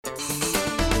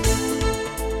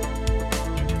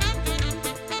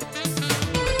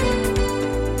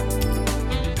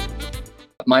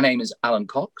My name is Alan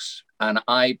Cox, and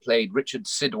I played Richard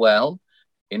Sidwell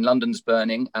in London's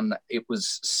Burning, and it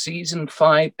was season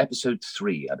 5, episode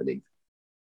 3, I believe.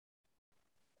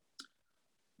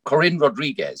 Corinne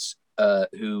Rodriguez,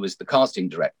 who was the casting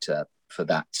director for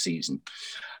that season,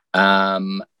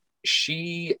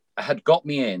 she had got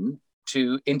me in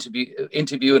to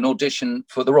interview and audition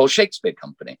for the Royal Shakespeare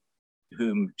Company,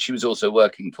 whom she was also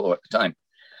working for at the time.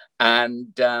 And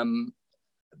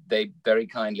they very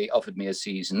kindly offered me a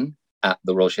season at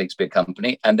the Royal Shakespeare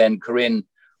Company. And then Corinne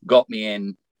got me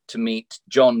in to meet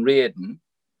John Reardon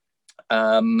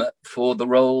for the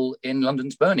role in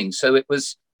London's Burning. So it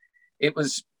was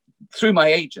through my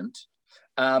agent,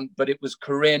 but it was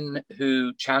Corinne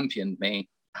who championed me,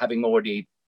 having already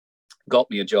got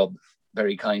me a job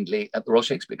very kindly at the Royal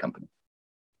Shakespeare Company.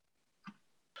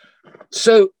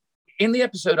 So in the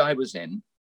episode I was in,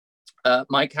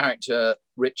 my character,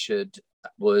 Richard,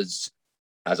 was,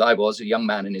 as I was, a young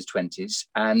man in his 20s,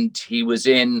 and he was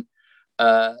in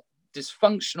a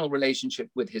dysfunctional relationship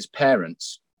with his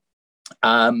parents.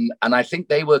 And I think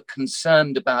they were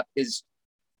concerned about his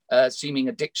seeming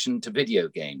addiction to video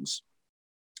games.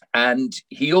 And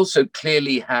he also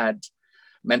clearly had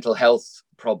mental health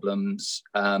problems.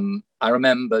 I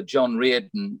remember John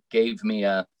Reardon gave me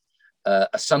a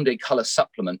Sunday Colour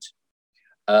supplement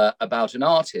about an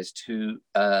artist who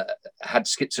had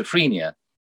schizophrenia,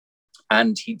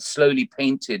 and he'd slowly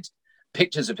painted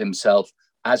pictures of himself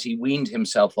as he weaned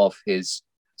himself off his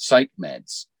psych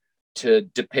meds to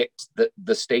depict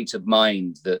the state of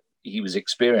mind that he was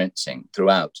experiencing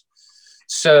throughout.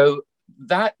 So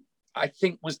that, I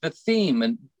think, was the theme.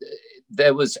 And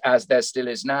there was, as there still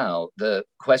is now, the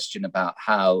question about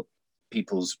how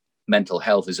people's mental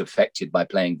health is affected by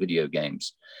playing video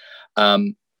games.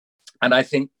 And I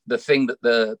think the thing that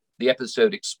the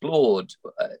episode explored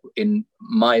in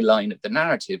my line of the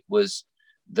narrative was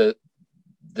the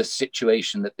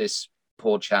situation that this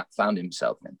poor chap found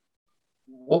himself in.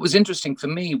 What was interesting for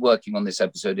me working on this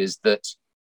episode is that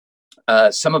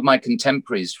some of my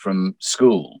contemporaries from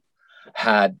school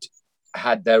had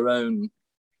their own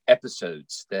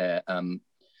episodes, their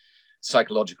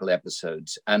psychological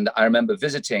episodes. And I remember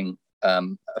visiting a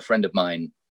friend of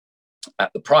mine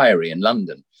at the Priory in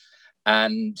London.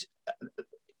 And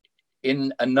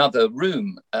in another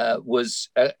room was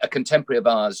a contemporary of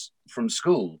ours from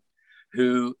school,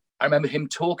 who I remember him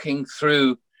talking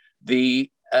through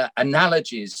the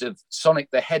analogies of Sonic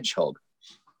the Hedgehog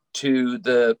to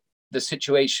the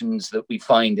situations that we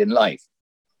find in life.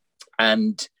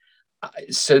 And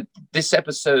so this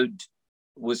episode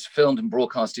was filmed and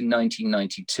broadcast in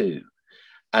 1992.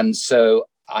 And so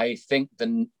I think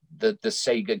the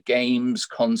Sega games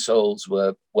consoles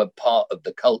were part of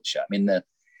the culture. I mean,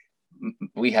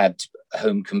 we had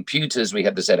home computers, we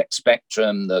had the ZX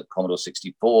Spectrum, the Commodore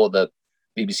 64, the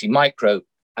BBC Micro,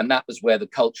 and that was where the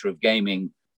culture of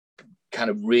gaming kind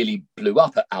of really blew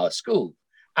up at our school.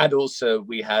 And also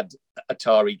we had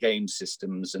Atari game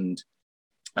systems and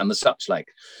the such like.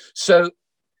 So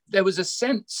there was a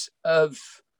sense of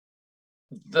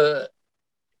the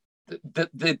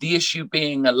issue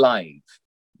being alive,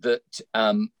 that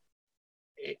I'm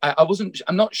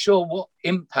not sure what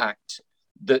impact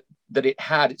that it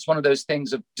had. It's one of those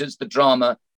things of, does the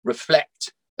drama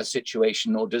reflect a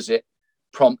situation, or does it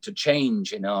prompt a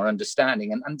change in our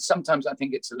understanding? And sometimes I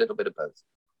think it's a little bit of both.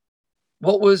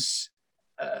 What was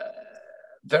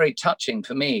very touching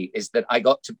for me is that I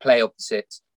got to play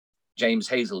opposite James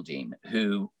Hazeldine,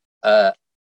 who,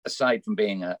 aside from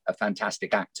being a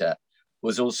fantastic actor,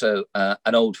 was also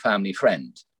an old family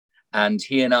friend. And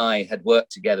he and I had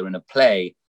worked together in a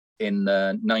play in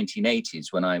the 1980s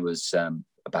when I was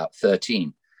about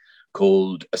 13,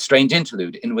 called A Strange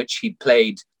Interlude, in which he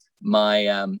played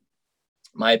my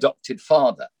adopted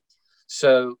father.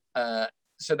 So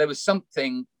there was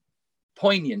something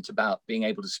poignant about being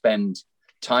able to spend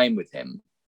time with him.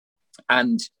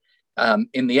 And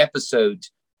in the episode,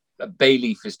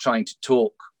 Bayleaf is trying to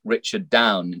talk Richard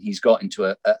down, and he's got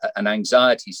into an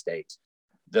anxiety state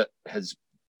that has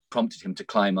prompted him to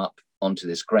climb up onto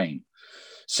this crane.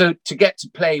 So to get to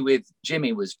play with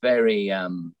Jimmy was very,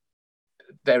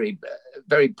 very,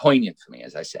 very poignant for me,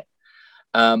 as I say.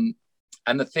 And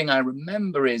the thing I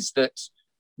remember is that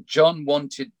John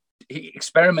he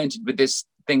experimented with this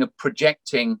thing of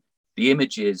projecting the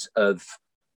images of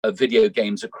video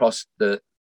games across the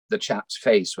chap's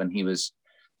face when he was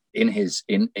in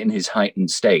his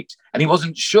heightened state. And he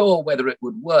wasn't sure whether it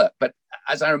would work, but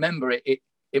as I remember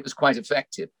it was quite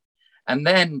effective. And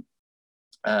then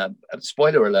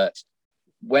spoiler alert,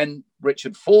 when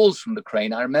Richard falls from the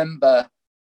crane, I remember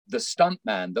the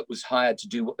stuntman that was hired to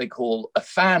do what they call a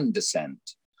fan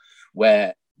descent,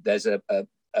 where there's a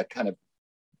kind of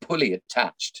pulley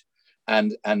attached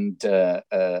and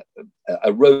a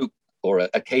rope or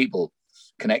a cable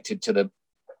connected to the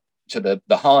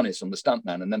harness on the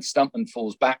stuntman, and then stuntman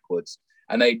falls backwards,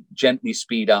 and they gently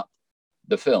speed up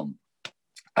the film,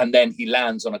 and then he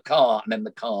lands on a car, and then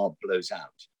the car blows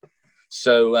out.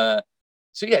 So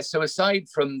aside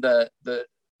from the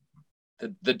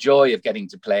joy of getting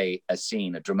to play a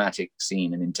dramatic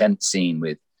scene, an intense scene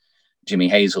with Jimmy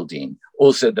Hazeldine,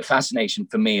 also the fascination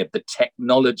for me of the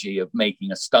technology of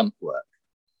making a stunt work,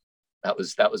 that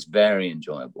was very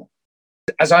enjoyable.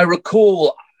 As I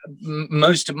recall,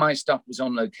 most of my stuff was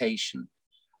on location,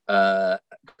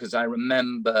 because I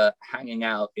remember hanging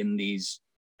out in these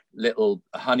little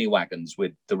honey wagons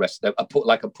with the rest of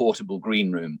like a portable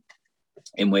green room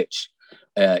in which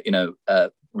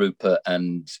Rupert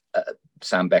and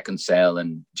Sam Beckinsale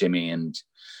and Jimmy and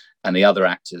the other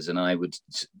actors and I would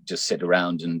just sit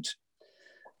around and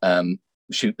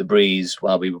shoot the breeze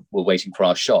while we were waiting for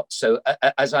our shots. So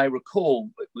as I recall,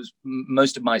 it was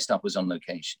most of my stuff was on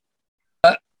location.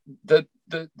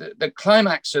 The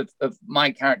climax of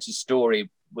my character's story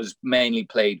was mainly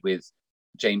played with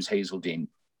James Hazeldine,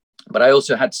 but I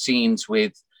also had scenes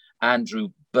with Andrew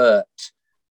Burt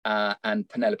and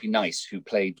Penelope Nice, who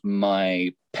played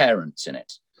my parents in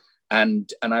it.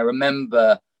 And I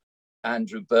remember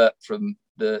Andrew Burt from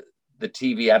the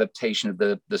TV adaptation of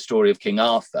the story of King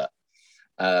Arthur,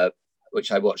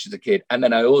 which I watched as a kid. And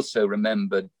then I also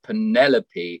remembered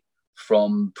Penelope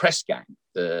from Press Gang,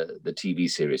 the TV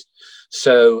series.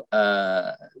 So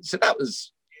that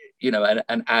was,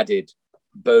 an added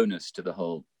bonus to the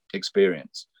whole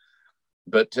experience.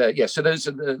 But so those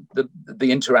are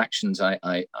the interactions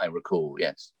I recall.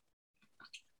 Yes,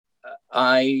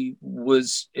 I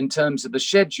was, in terms of the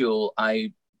schedule,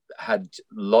 I had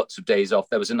lots of days off.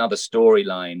 There was another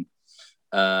storyline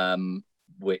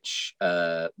which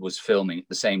was filming at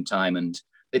the same time, and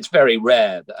it's very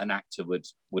rare that an actor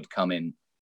would come in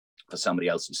for somebody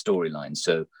else's storyline.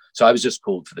 So I was just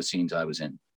called for the scenes I was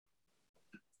in.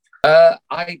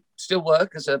 I still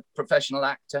work as a professional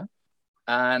actor,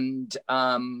 and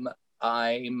I'm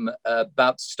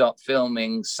about to start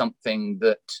filming something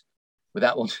that,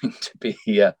 without wanting to be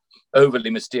overly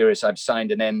mysterious, I've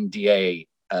signed an NDA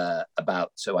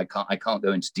about, so I can't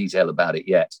go into detail about it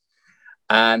yet.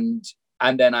 And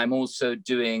then I'm also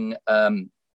doing a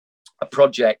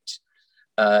project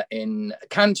in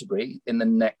Canterbury in the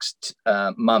next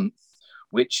month,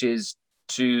 which is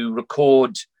to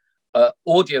record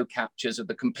audio captures of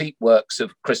the complete works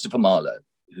of Christopher Marlowe,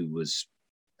 who was,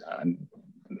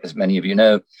 as many of you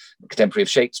know, a contemporary of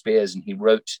Shakespeare's, and he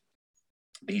wrote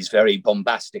these very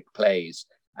bombastic plays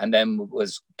and then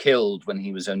was killed when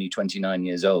he was only 29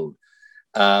 years old.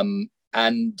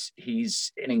 And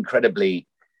he's an incredibly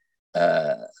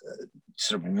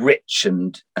sort of rich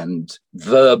and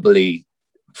verbally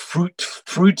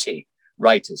fruity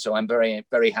writer. So I'm very,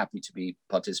 very happy to be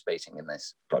participating in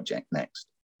this project next.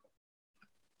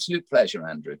 Absolute pleasure,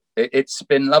 Andrew. It's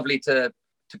been lovely to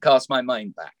cast my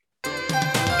mind back.